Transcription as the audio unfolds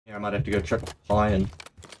Yeah, I might have to go check pie in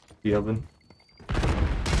the oven.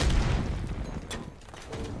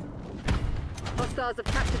 Hostiles have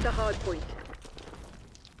captured the hard point.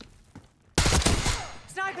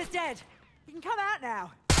 Sniper's dead. You can come out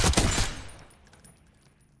now.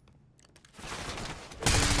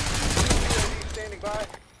 Standing by.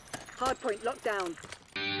 Hard point locked down.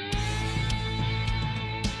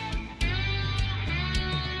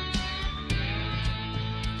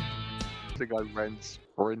 The guy ran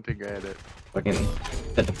sprinting at it. Fucking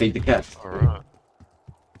had to feed the cats. Alright.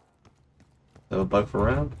 They were both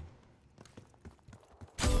around.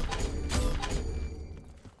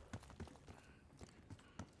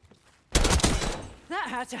 That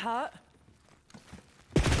had to hurt.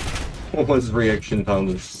 His reaction time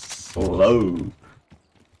was slow.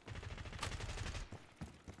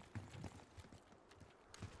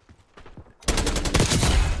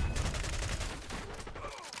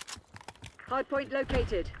 Hard point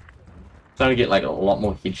located. Starting to get like a lot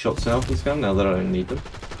more headshots now with this gun now that I don't need them.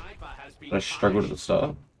 But I struggled at the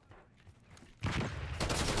start.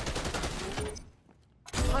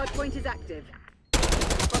 Hard point is active.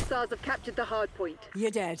 Hostiles have captured the hard point.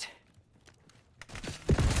 You're dead.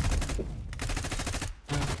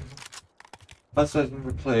 Last I've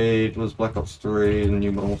ever played was Black Ops 3, the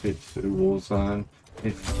new Modern Warfare 2 Warzone.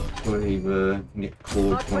 If we ever get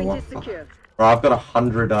called Hard from my point is Wi-Fi. secure. Right, I've got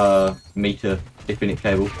 100 meter Ethernet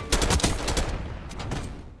cable.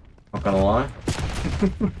 Not gonna lie.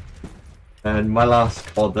 And my last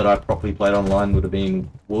COD that I properly played online would have been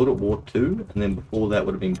World at War 2, and then before that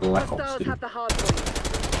would have been Black Ops Hostiles 2. have the hard point.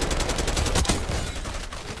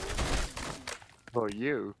 Oh,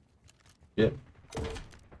 you? Yep.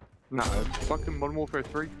 No, fucking Modern Warfare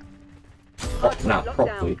 3. Hard point Nah, locked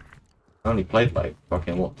properly. down. I only played like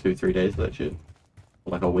fucking what, 2-3 days of that shit.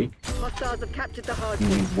 Like a week. Hostiles have captured the hard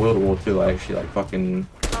point. In World War 2 I actually like fucking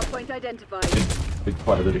Hard point identified. did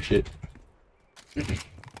quite a bit of shit.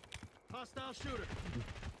 Hostile shooter.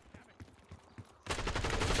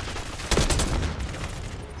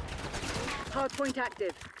 Hard point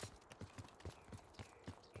active.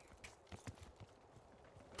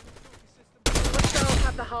 Hostiles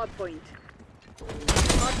have the hard point.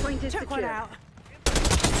 Hard point is Took one secure. out.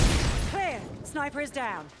 Clear. Sniper is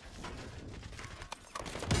down.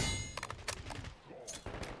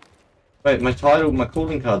 Wait, my title, my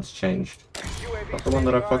calling card's changed. UAV That's the one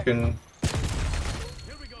that I standing by. fucking...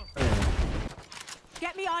 Here we go.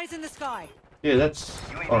 Get me eyes in the sky. Yeah, that's...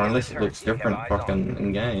 Or unless it looks different fucking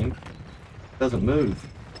in-game. It doesn't move.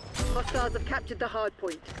 Hostiles have captured the hard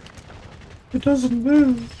point. It doesn't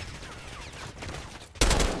move.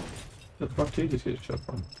 The fuck did you just get shot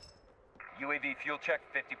from? UAV fuel check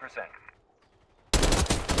 50%.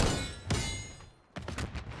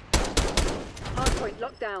 Hard point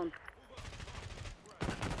locked down.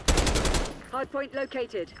 Hard point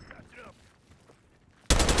located.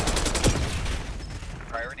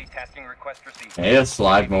 Priority tasking request received. Yeah,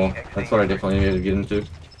 slide more. That's what I definitely need to get into.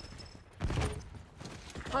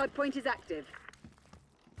 Hard point is active.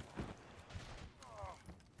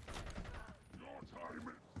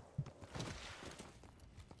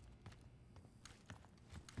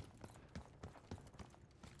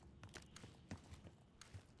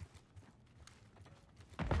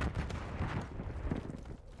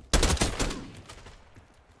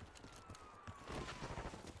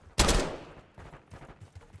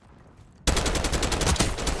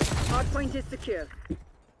 Hard point is secure.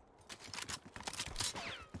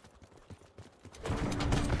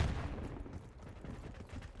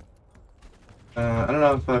 I don't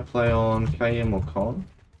know if I play on KM or Con.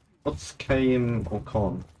 What's KM or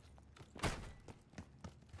Con?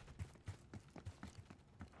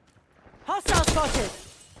 Hostile spotted.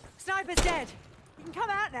 Sniper's dead. You can come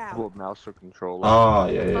out now. Well, mouse or controller. Oh,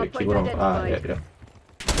 yeah, Hard keyboard on. point Ah, yeah, identified.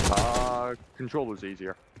 yeah. Controller's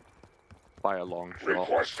easier. By a long shot.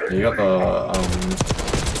 Yeah, you got the,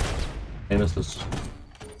 Nemesis.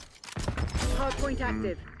 Hard point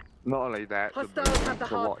active. Not only that, the Hostiles have the movement's a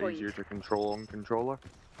hard lot point. easier to control on controller.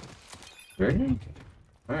 Really?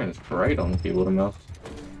 Man, it's great on keyboard and mouse.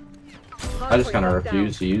 Hard I just point kind of locked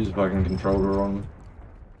refuse to use a fucking controller on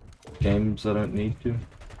games I don't need to.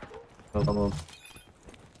 Oh, that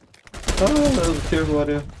was a terrible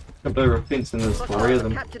idea. Jumped over a fence and there's down. 3 of Hostiles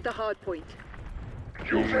them. captured the hard point.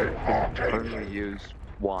 You can only use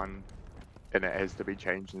one, and it has to be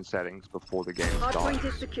changed in settings before the game Hard point is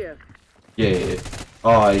starts. secure. Yeah.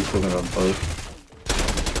 Oh, he's talking about both.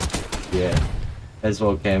 Yeah. As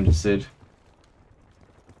well Cam just said.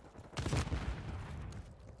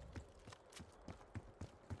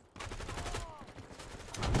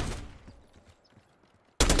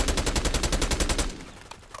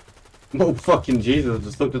 Oh fucking Jesus! I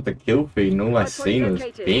just looked at the kill feed and all I Hardpoint seen was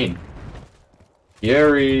located. Ben.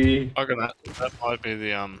 Gary. Okay, that might be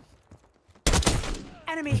the Enemy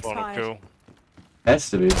final expired. kill. Has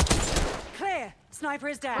to be. Clear. Sniper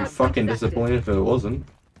is I'm down. Hardpoint fucking is active. disappointed if it wasn't.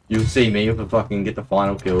 You'll see me if I fucking get the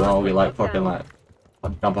final kill and I'll be like fucking like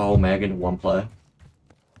dump a whole mag into one player.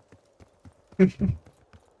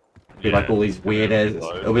 Be like all these weird ass.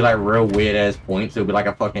 It'll be like real weird ass points. It'll be like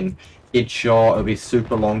a fucking headshot. It'll be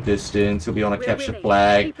super long distance. It'll be on a We're capture winning.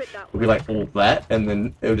 flag. Keep it that It'll way. be like all that, and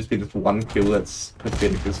then it'll just be this one kill that's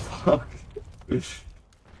pathetic as fuck.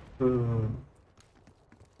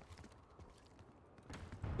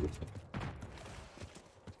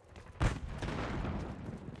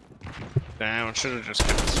 Damn, I should have just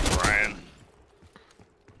kept spraying.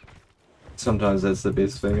 Sometimes that's the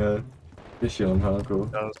best thing, especially on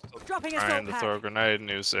hardcore. I was Dropping trying assault to pack. throw a grenade and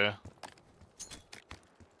he was there.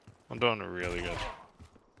 I'm doing really good.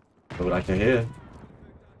 I would like to hear.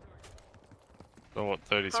 So what,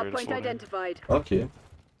 33 to Hardpoint 14? identified. Okay.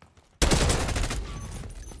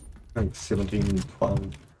 Like 17,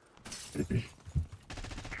 12.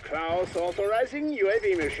 Klaus authorizing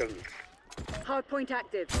UAV mission. Hardpoint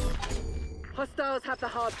active. Hostiles have the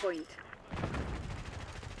hardpoint.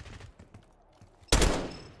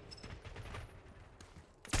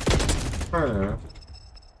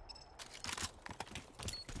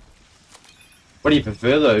 What do you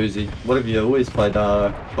prefer though, Uzi? What have you always played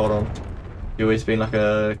COD on? You always been like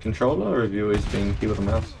a controller, or have you always been keyboard and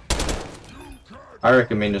mouse? I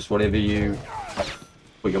recommend just whatever you,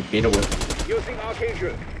 what you're better with. Using arcade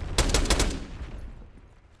drill.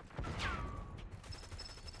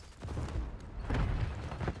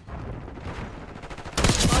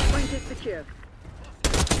 Hardpoint is secure.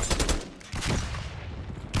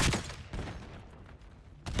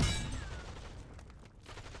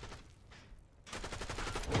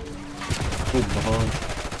 Oh, behind.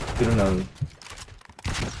 Good to know.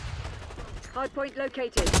 Hardpoint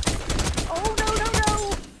located. Oh no no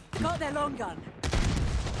no! Got their long gun.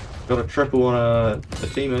 Got a triple on a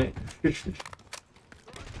teammate.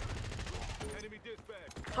 Enemy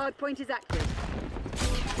dispatch. Hardpoint is active.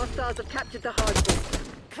 Hostiles have captured the hardpoint.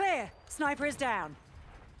 Clear. Sniper is down.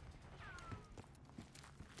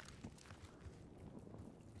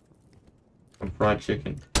 Some fried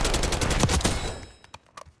chicken.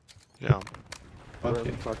 Yeah.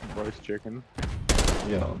 Okay. Fucking roast chicken.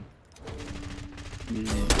 Yeah.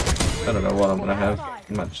 I don't know what I'm gonna have. I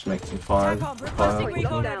might just make some pies. TACOM requesting Pie.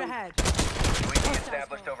 recon Lockdown. overhead. UAV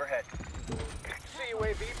established overhead.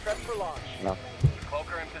 CUAV prep for launch.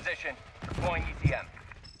 Cloaker in position. Deploying ECM.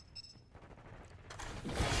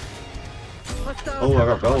 Hostiles Oh, I have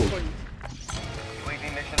got the gold. hardpoint.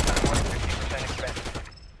 UAV mission time 150% expended.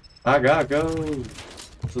 I gotta go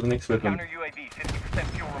to the next weapon. Counter UAV 50%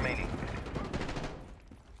 fuel remaining.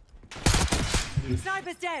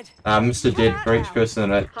 Sniper's dead. Mr. Dead, for each person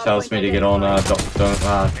that tells me to get on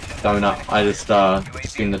Donut, I just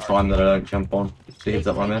spend the time that I don't jump on. Just a heads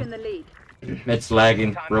up, my Taken man. the lead. It's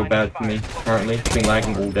lagging real bad for me currently. It's been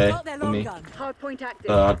lagging all day Got their for long me. gun. Hardpoint active.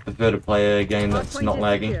 So I'd prefer to play a game that's Hardpoint not is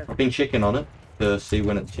lagging. secure. I've been checking on it to see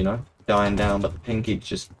when it's, you know, dying down, but the ping keeps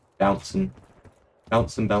just bouncing.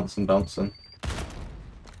 Bouncing, bouncing, bouncing.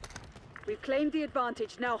 We've claimed the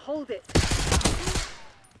advantage. Now hold it.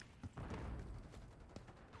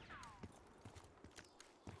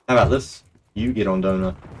 How about this? You get on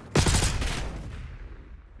Donut.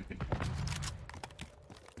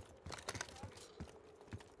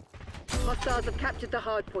 Hostiles have captured the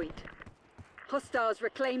hardpoint. Hostiles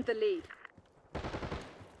reclaimed the lead.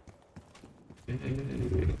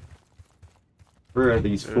 Where are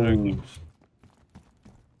these fools?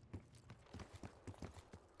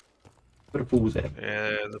 Where the fools at?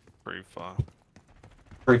 Yeah, they're pretty far.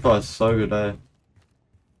 Free Fire's so good, eh?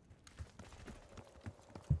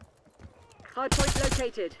 Hardpoint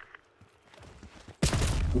located.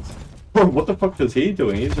 Bro, what the fuck is he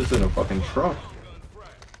doing? He's just in a fucking truck.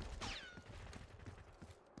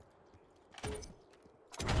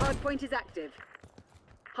 Hardpoint is active.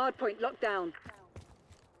 Hardpoint locked down.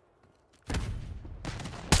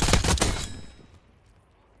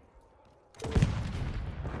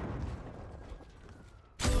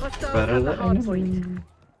 Hostiles Better have the than hardpoint.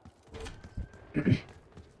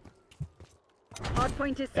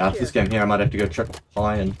 Hardpoint is Yeah, after this secure. game here, I might have to go check the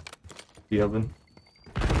pie in the oven.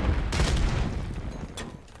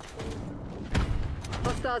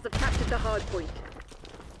 Hostiles have captured the hardpoint.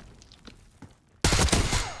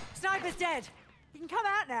 Sniper's dead. You can come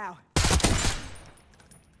out now.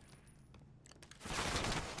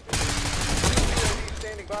 UAV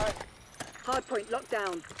standing by. Hardpoint locked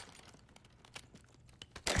down.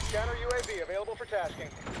 Counter UAV available for tasking.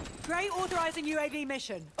 Great, authorizing UAV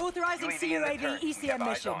mission. Authorizing UAV in the turn. CUAV You ECM have eyes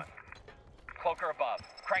mission. on. Cloaker above.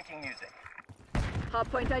 Cranking music.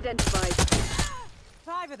 Hardpoint identified.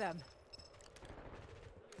 5 of them.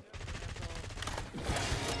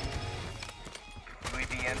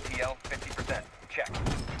 UAV MTL 50%. Check.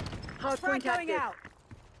 Hardpoint Frag going active. out.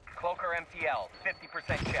 Cloaker MTL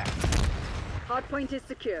 50% check. Hardpoint is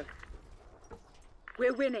secure.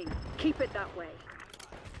 We're winning. Keep it that way.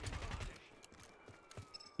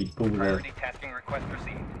 He's cool there. Priority tasking request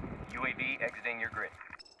received. UAV exiting your grid.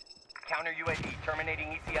 Counter UAV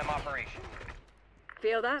terminating ECM operation.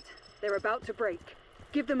 Feel that? They're about to break.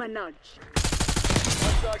 Give them a nudge.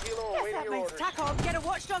 Watchdog Helo Yes, awaiting that your makes orders. tack on. Get a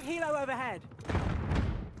watchdog helo overhead.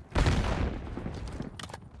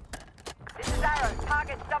 This is Arrow.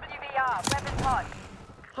 Target WVR. Weapons hot.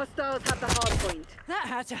 Hostiles have the hardpoint. That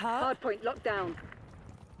had to hurt. Hardpoint locked down.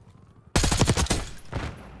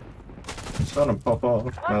 Starting to pop off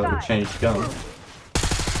now that we changed guns.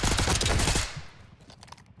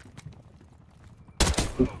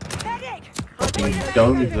 Medic! Hardpoint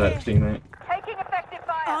Don't do that, teammate. Taking effective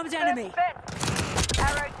fire. Armed enemy. First fence.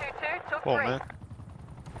 Arrow 2-2 took Oh 3. man.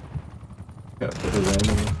 Yeah, put it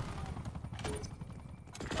in.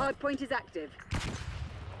 Hardpoint is active.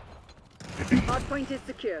 Hardpoint is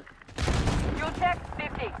secure. Fuel check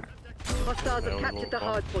 50. Hostiles have Yeah, captured the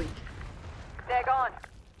we'll- hardpoint. They're gone.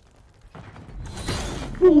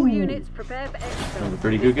 All units prepare for exfil. That was a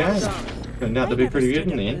pretty good game. Turned out to be pretty good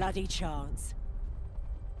in the end. Bloody chance.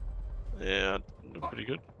 Yeah, pretty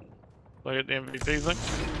good. Like at the MVP thing.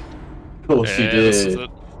 Of course you Yeah, this is did. it.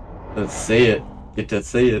 Let's see it. Get to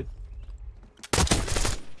see it.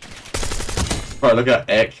 Bro, look how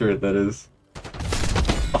accurate that is.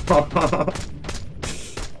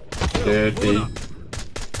 Dirty.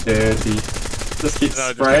 Dirty. Just keep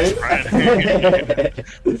No, spraying. just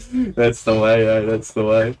keep spraying. That's the way, eh? That's the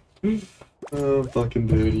way. Oh, fucking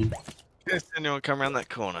dirty. Yes, anyone come around that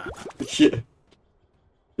corner. Yeah.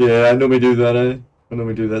 Yeah, I normally do that, eh? I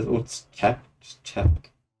normally do that. Oh, it's tap. Just tap.